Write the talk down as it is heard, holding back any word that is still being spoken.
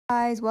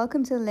Guys,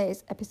 welcome to the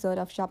latest episode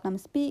of Shabnam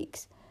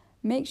Speaks.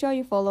 Make sure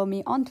you follow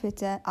me on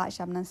Twitter at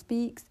Shabnam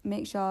Speaks.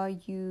 Make sure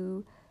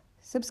you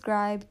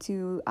subscribe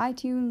to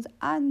iTunes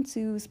and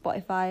to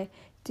Spotify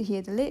to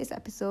hear the latest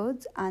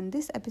episodes. And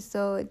this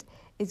episode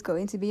is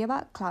going to be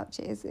about clout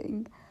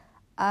chasing.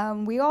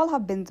 We all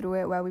have been through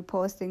it where we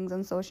post things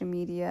on social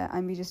media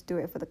and we just do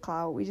it for the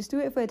clout. We just do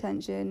it for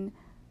attention.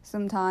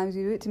 Sometimes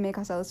we do it to make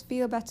ourselves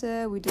feel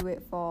better. We do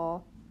it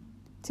to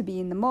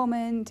be in the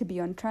moment, to be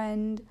on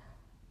trend.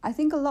 I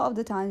think a lot of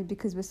the times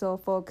because we're so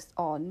focused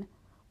on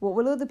what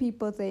will other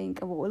people think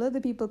and what will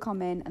other people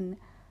comment and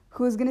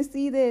who's going to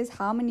see this,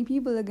 how many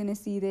people are going to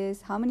see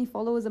this, how many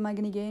followers am I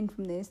going to gain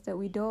from this, that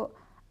we don't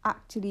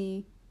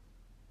actually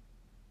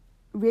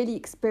really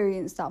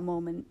experience that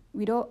moment.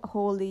 We don't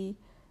wholly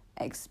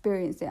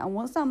experience it. And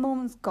once that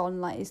moment's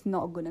gone, it's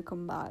not going to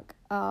come back.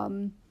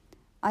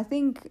 I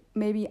think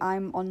maybe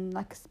I'm on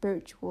a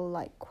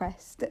spiritual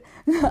quest.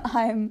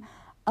 I'm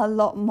a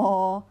lot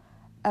more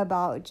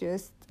about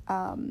just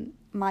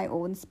my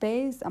own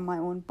space and my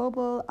own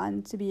bubble,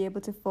 and to be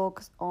able to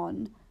focus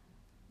on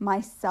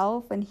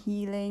myself and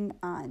healing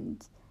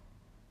and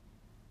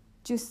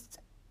just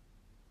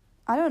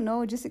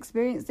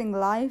experiencing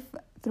life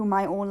through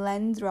my own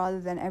lens rather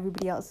than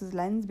everybody else's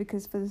lens,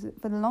 because for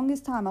the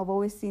longest time I've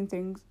always seen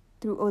things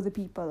through other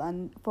people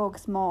and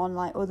focus more on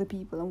other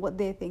people and what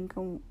they think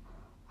and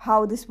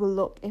how this will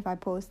look if I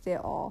post it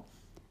or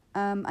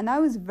and I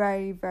was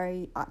very,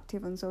 very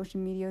active on social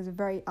media. I was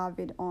very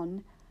avid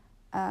on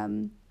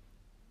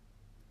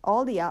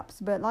all the apps,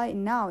 but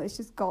now it's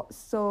just got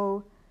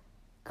so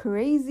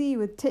crazy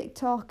with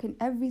TikTok and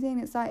everything.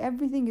 It's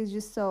everything is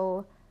just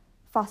so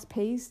fast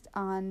paced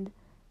and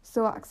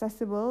so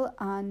accessible,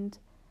 and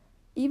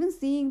even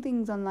seeing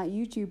things on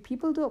YouTube,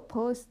 people don't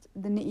post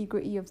the nitty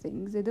gritty of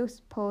things. They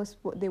just post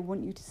what they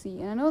want you to see,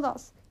 and I know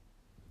that's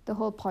the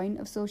whole point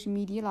of social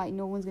media.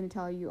 No one's going to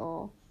tell you,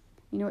 oh,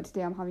 you know what,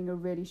 today I'm having a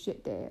really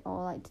shit day,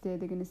 or today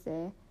they're going to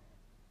say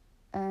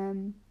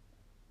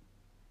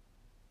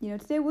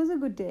today was a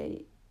good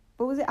day,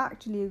 but was it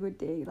actually a good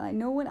day?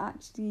 No one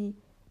actually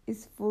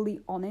is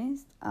fully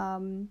honest.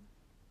 And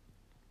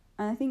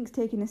I think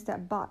taking a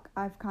step back,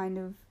 I've kind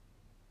of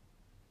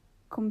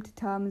come to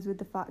terms with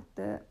the fact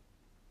that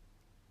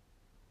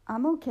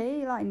I'm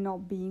okay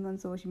not being on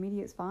social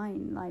media. It's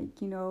fine.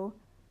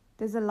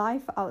 There's a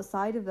life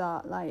outside of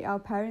that. Our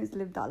parents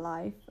lived that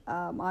life,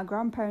 our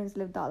grandparents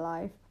lived that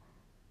life,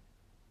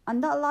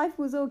 and that life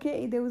was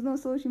okay. There was no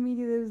social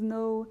media, there was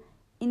no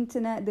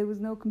internet, there was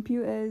no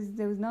computers,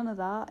 there was none of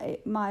that.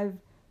 It might have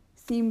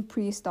seemed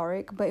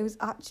prehistoric, but it was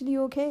actually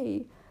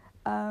okay.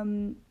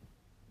 And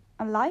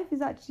life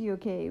is actually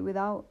okay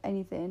without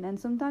anything. And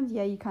sometimes,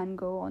 you can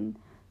go on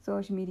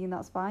social media and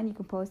that's fine. You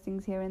can post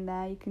things here and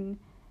there, you can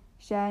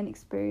share and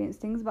experience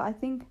things, but I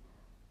think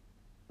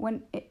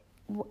when it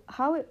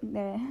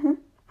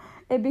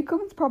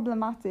becomes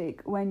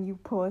problematic when you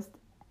post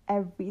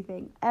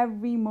everything.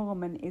 Every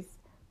moment is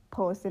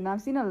posted, and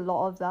I've seen a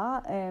lot of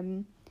that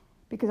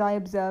because I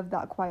observe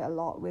that quite a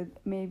lot with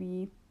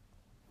maybe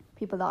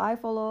people that I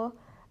follow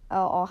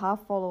or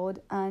have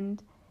followed.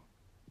 And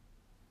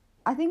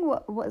I think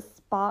what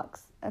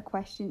sparks a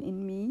question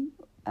in me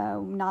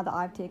now that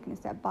I've taken a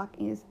step back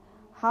is,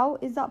 how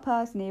is that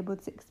person able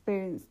to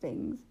experience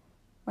things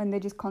when they're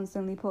just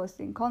constantly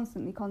posting,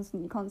 constantly?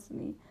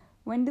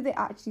 When do they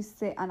actually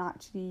sit and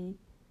actually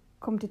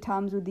come to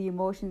terms with the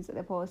emotions that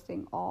they're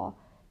posting, or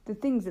the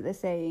things that they're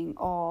saying,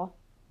 or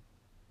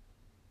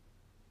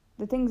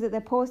the things that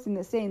they're posting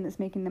that's saying that's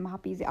making them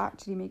happy? Is it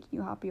actually making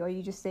you happy, or are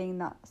you just saying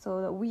that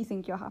so that we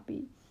think you're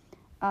happy?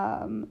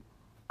 I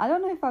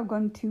don't know if I've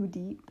gone too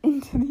deep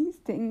into these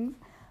things.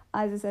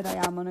 As I said,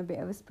 I am on a bit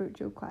of a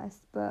spiritual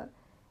quest, but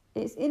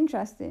it's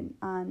interesting,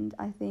 and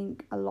I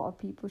think a lot of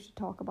people should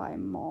talk about it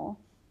more.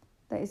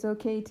 That it's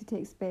okay to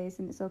take space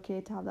and it's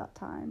okay to have that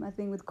time. I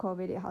think with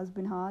COVID it has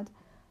been hard.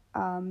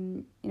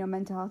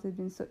 Mental health has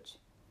been such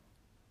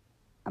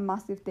a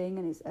massive thing,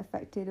 and it's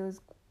affected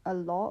us a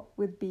lot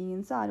with being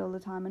inside all the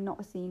time and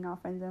not seeing our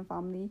friends and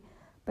family.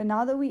 But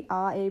now that we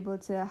are able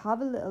to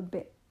have a little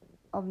bit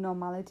of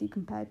normality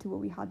compared to what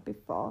we had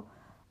before,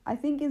 I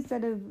think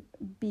instead of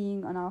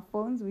being on our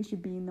phones, we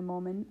should be in the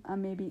moment and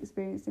maybe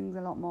experience things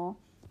a lot more.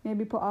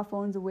 Maybe put our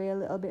phones away a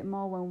little bit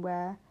more when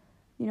we're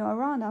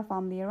around our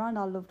family, around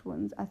our loved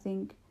ones. I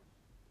think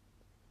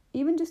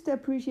even just to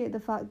appreciate the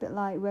fact that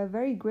we're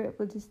very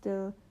grateful to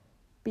still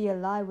be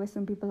alive, where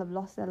some people have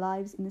lost their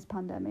lives in this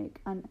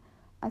pandemic. And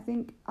I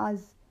think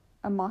as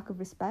a mark of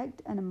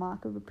respect and a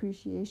mark of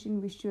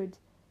appreciation, we should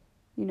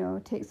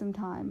take some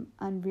time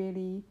and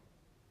really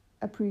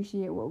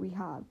appreciate what we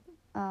have.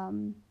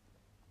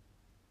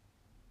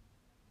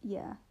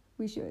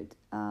 We should.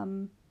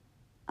 And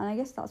I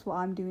guess that's what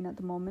I'm doing at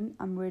the moment.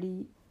 I'm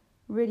really,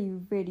 really,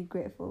 really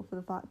grateful for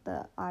the fact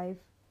that I've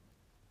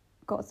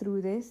got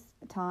through this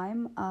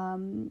time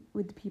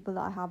with the people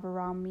that I have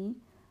around me.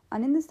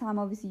 And in this time,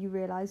 obviously, you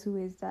realise who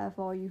is there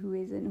for you, who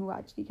isn't, who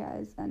actually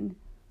cares, and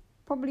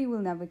probably will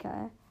never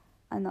care,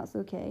 and that's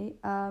okay.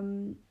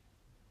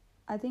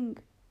 I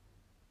think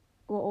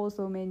what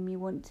also made me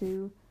want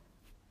to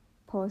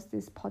post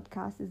this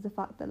podcast is the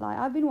fact that, like,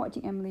 I've been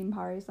watching Emily in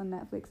Paris on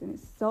Netflix, and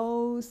it's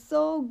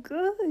so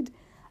good.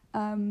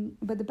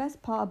 But the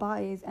best part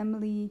about it is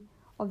Emily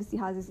obviously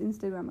has this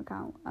Instagram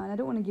account, and I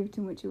don't want to give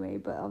too much away,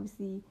 but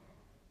obviously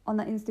on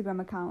that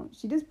Instagram account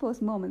she does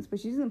post moments, but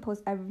she doesn't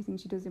post everything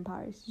she does in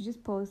Paris. She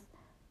just posts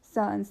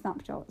certain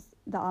snapshots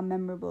that are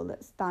memorable,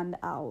 that stand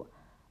out.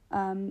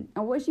 And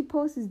what she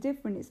posts is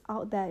different. It's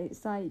out there.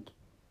 It's like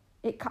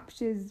it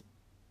captures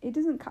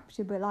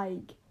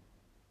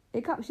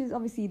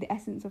obviously the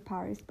essence of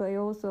Paris, but it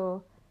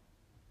also,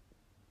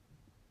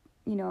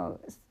 you know,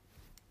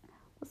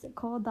 what's it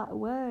called, that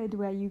word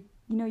where you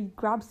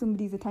grab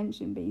somebody's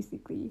attention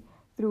basically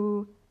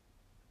through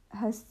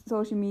her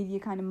social media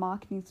kind of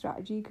marketing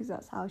strategy, because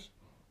that's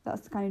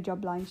the kind of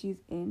job line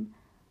she's in.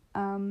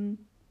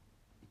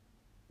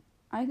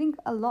 I think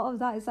a lot of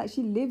that is that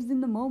she lives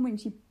in the moment.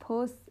 She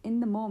posts in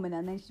the moment,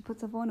 and then she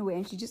puts her phone away,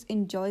 and she just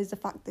enjoys the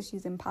fact that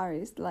she's in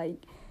Paris.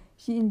 Like,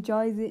 she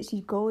enjoys it.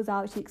 She goes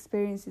out, she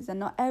experiences, and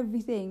not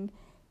everything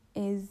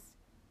is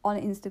on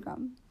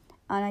Instagram.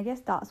 And I guess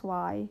that's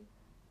why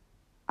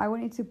I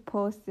wanted to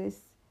post this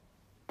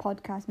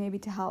podcast, maybe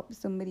to help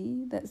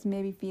somebody that's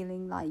maybe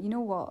feeling like, you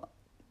know what,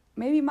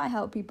 maybe it might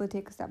help people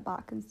take a step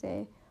back and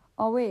say,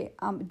 oh wait,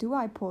 do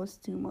I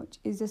post too much?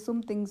 Is there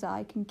some things that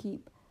I can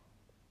keep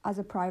as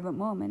a private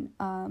moment?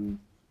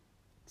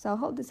 So I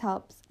hope this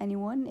helps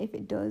anyone. If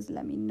it does,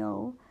 let me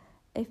know.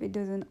 If it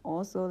doesn't,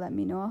 also let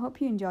me know. I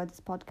hope you enjoyed this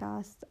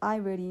podcast. I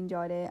really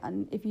enjoyed it,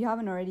 and if you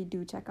haven't already,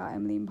 do check out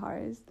Emily in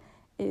Paris.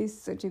 It is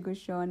such a good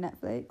show on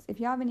Netflix. If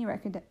you have any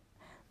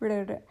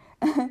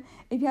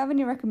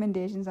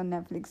recommendations on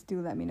Netflix,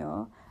 do let me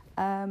know.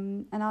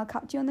 And I'll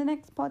catch you on the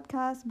next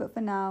podcast. But for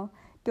now,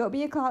 don't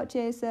be a clout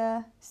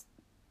chaser.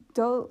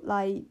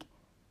 Don't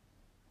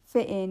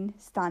fit in,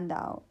 stand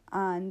out.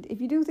 And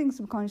if you do things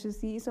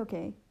subconsciously, it's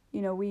okay.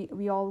 You know,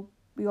 we all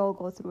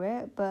go through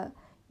it, but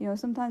you know,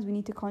 sometimes we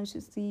need to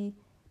consciously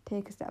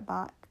take a step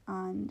back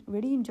and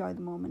really enjoy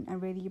the moment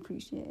and really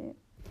appreciate it.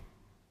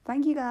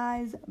 Thank you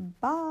guys.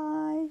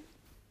 Bye.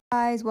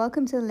 Guys,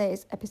 welcome to the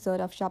latest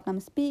episode of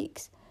Shabnam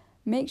Speaks.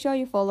 Make sure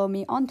you follow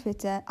me on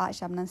Twitter at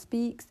Shabnam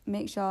Speaks.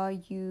 Make sure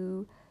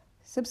you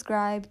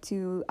subscribe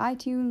to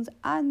iTunes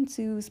and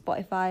to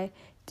Spotify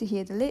to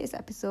hear the latest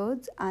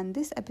episodes. And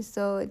this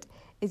episode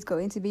is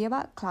going to be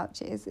about clout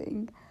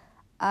chasing.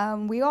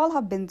 We all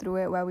have been through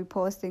it, where we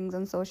post things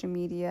on social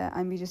media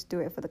and we just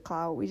do it for the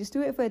clout. We just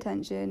do it for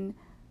attention.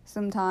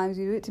 Sometimes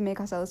we do it to make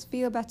ourselves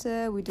feel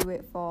better. We do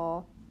it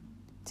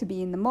to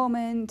be in the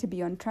moment, to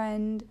be on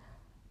trend.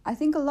 I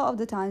think a lot of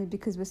the times,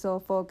 because we're so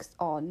focused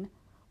on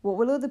what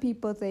will other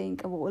people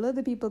think and what will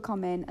other people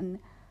comment, and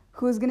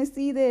who's going to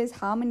see this,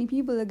 how many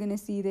people are going to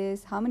see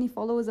this, how many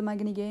followers am I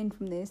going to gain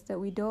from this, that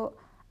we don't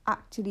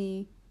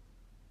actually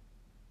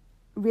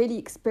really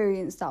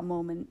experience that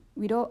moment.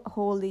 We don't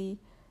wholly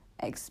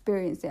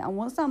experience it, and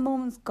once that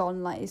moment's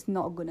gone, it's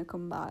not gonna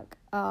come back.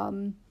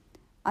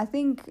 I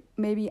think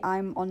maybe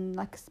I'm on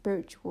a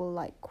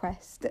spiritual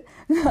quest.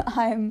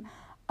 I'm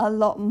a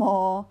lot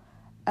more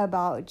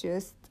about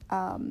just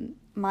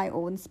my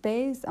own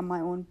space and my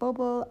own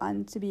bubble,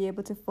 and to be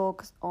able to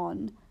focus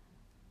on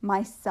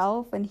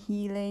myself and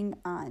healing,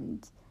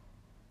 and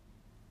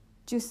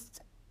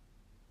just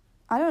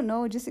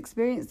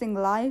experiencing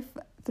life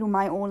through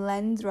my own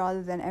lens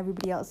rather than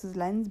everybody else's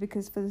lens,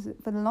 because for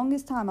the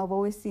longest time I've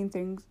always seen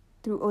things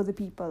through other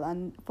people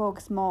and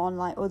focused more on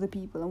other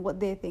people and what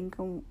they think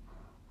and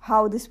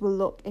how this will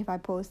look if I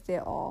post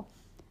it. Or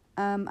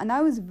and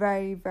I was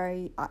very,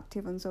 very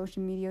active on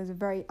social media. I was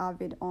very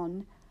avid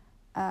on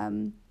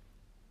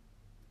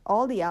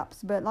all the apps,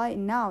 but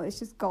now it's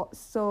just got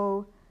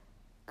so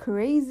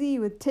crazy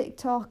with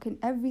TikTok and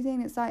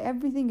everything. It's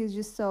everything is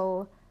just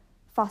so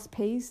fast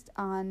paced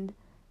and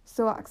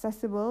so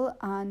accessible,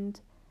 and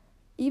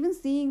even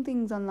seeing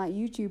things on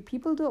YouTube,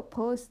 people don't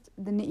post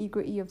the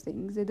nitty-gritty of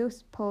things. They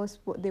just post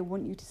what they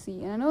want you to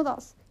see. And I know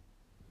that's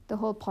the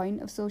whole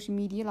point of social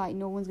media.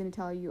 No one's going to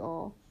tell you,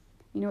 oh,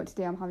 you know what,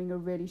 today I'm having a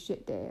really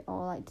shit day,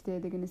 or today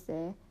they're going to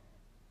say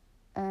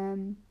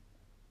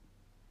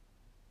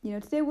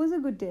today was a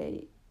good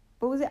day,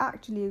 but was it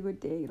actually a good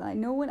day?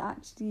 No one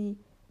actually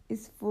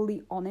is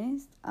fully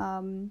honest.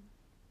 And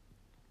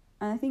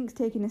I think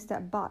taking a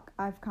step back,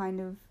 I've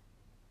kind of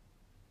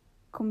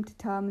come to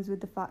terms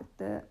with the fact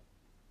that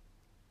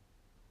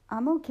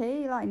I'm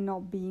okay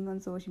not being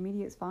on social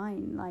media. It's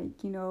fine.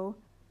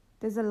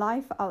 There's a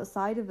life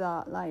outside of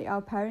that.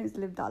 Our parents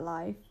lived that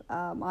life,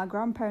 our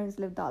grandparents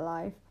lived that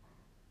life,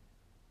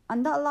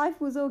 and that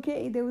life was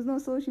okay. There was no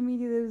social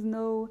media, there was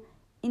no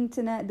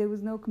internet, there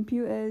was no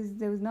computers,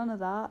 there was none of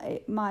that.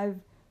 It might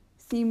have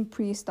seemed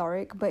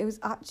prehistoric, but it was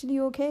actually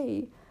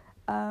okay.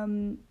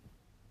 And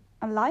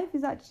life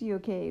is actually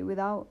okay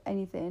without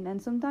anything. And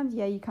sometimes,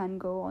 you can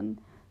go on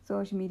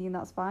social media and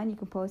that's fine. You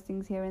can post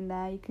things here and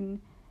there, you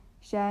can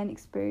share and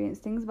experience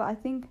things, but I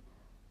think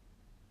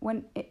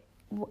when it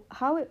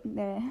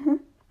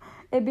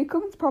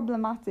becomes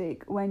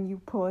problematic when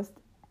you post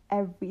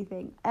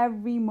everything.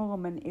 Every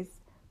moment is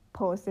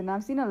posted, and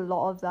I've seen a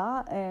lot of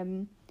that.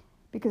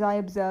 because I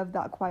observe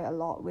that quite a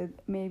lot with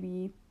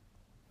maybe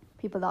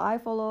people that I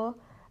follow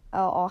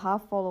or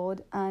have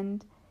followed.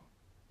 And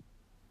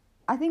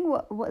I think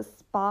what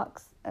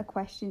sparks a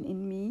question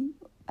in me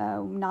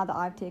now that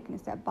I've taken a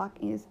step back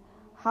is,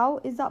 how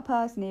is that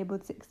person able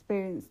to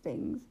experience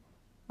things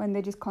when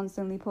they're just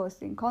constantly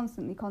posting,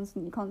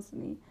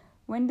 constantly?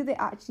 When do they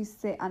actually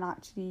sit and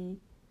actually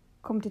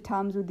come to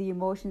terms with the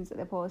emotions that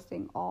they're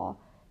posting, or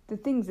the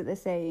things that they're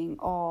saying,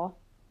 or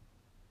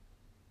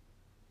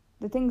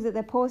the things that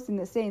they're posting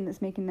that's saying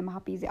that's making them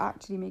happy? Is it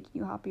actually making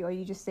you happy, or are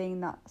you just saying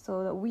that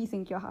so that we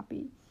think you're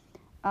happy?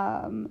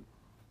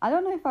 I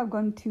don't know if I've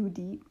gone too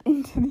deep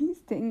into these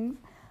things.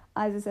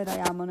 As I said,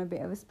 I am on a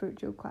bit of a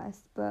spiritual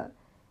quest, but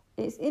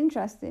it's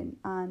interesting,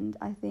 and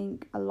I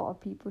think a lot of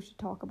people should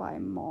talk about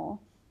it more.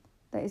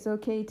 That it's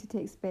okay to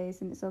take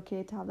space and it's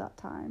okay to have that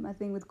time. I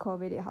think with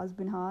COVID it has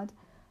been hard.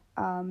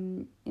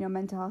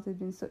 Mental health has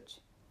been such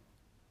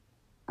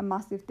a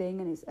massive thing,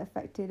 and it's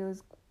affected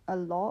us a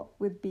lot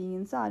with being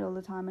inside all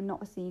the time and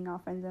not seeing our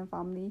friends and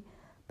family.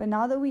 But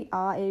now that we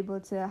are able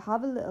to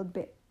have a little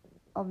bit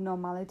of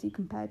normality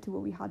compared to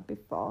what we had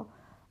before,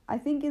 I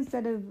think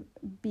instead of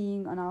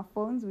being on our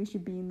phones, we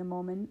should be in the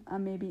moment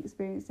and maybe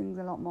experience things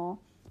a lot more.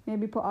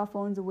 Maybe put our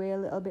phones away a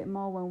little bit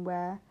more when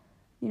we're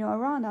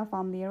around our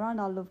family, around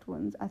our loved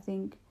ones. I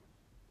think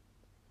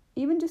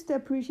even just to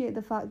appreciate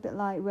the fact that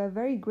we're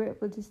very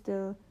grateful to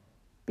still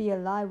be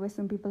alive, where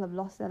some people have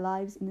lost their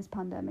lives in this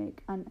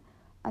pandemic. And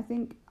I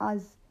think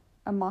as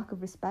a mark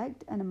of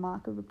respect and a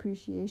mark of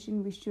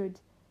appreciation, we should,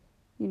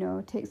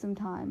 take some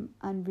time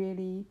and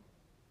really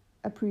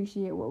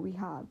appreciate what we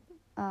have.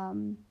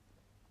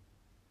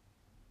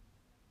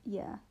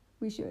 Yeah,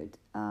 we should.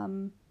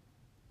 And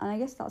I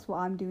guess that's what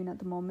I'm doing at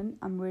the moment.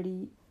 I'm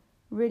really,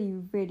 really,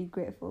 really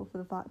grateful for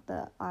the fact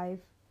that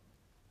I've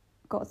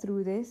got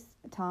through this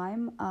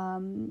time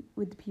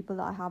with the people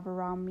that I have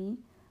around me.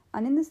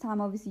 And in this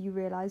time, obviously, you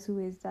realise who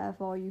is there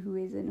for you, who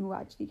isn't, who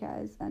actually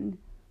cares, and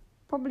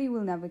probably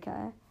will never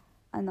care,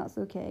 and that's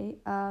okay.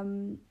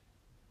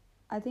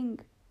 I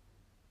think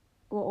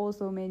what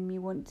also made me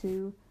want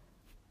to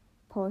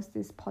post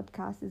this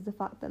podcast is the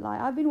fact that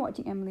I've been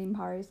watching Emily in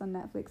Paris on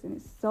Netflix, and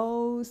it's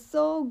so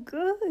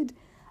good.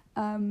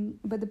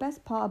 But the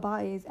best part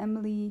about it is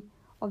Emily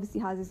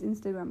obviously has this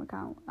Instagram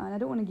account, and I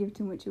don't want to give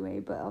too much away,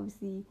 but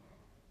obviously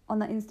on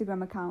that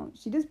Instagram account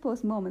she does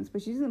post moments,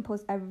 but she doesn't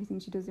post everything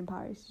she does in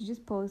Paris. She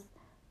just posts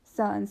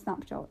certain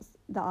snapshots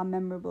that are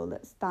memorable,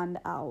 that stand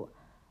out,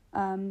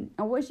 and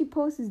what she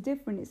posts is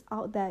different. It's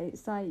out there.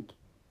 It's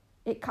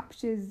it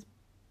captures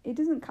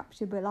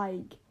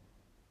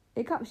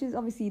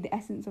obviously the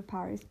essence of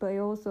Paris, but it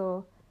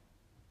also,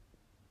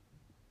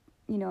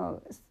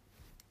 what's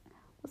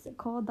it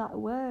called, that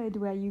word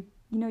where you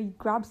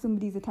grab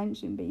somebody's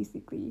attention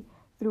basically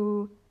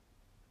through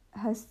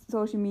her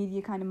social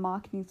media kind of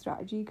marketing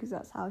strategy, because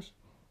that's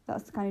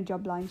the kind of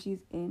job line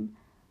she's in.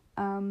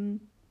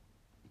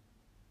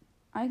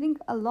 I think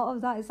a lot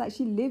of that is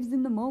she lives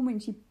in the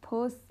moment. She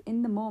posts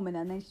in the moment,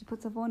 and then she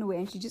puts her phone away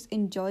and she just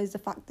enjoys the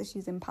fact that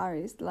she's in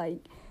Paris.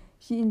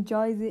 She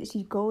enjoys it,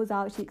 she goes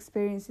out, she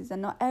experiences,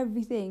 and not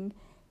everything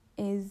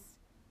is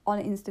on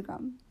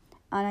Instagram.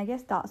 And I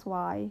guess that's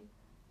why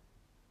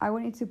I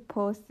wanted to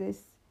post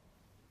this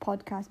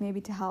podcast,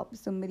 maybe to help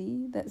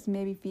somebody that's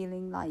maybe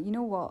feeling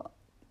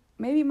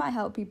maybe it might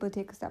help people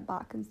take a step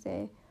back and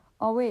say,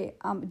 oh wait,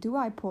 do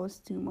I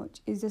post too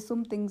much? Is there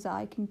some things that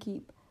I can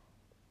keep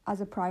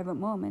as a private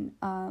moment?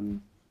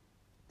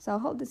 So I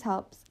hope this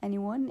helps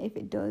anyone. If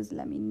it does,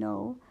 let me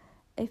know.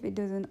 If it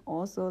doesn't,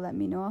 also let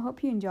me know. I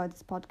hope you enjoyed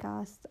this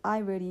podcast. I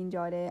really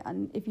enjoyed it.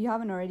 And if you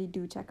haven't already,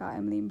 do check out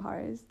Emily in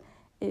Paris.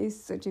 It is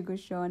such a good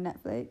show on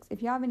Netflix.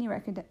 If you have any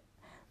recommendations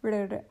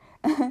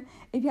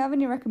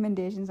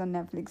on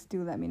Netflix,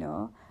 do let me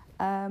know.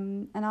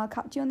 And I'll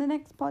catch you on the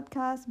next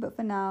podcast. But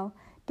for now,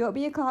 don't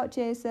be a clout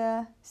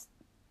chaser.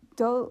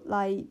 Don't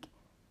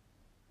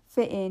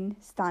fit in,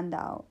 stand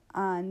out.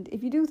 And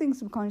if you do things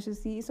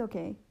subconsciously, it's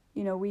okay.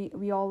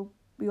 We all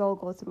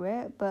go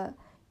through it, but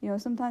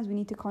sometimes we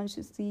need to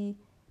consciously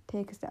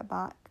take a step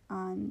back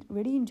and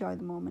really enjoy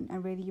the moment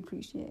and really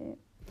appreciate it.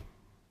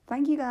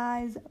 Thank you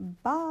guys.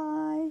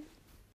 Bye.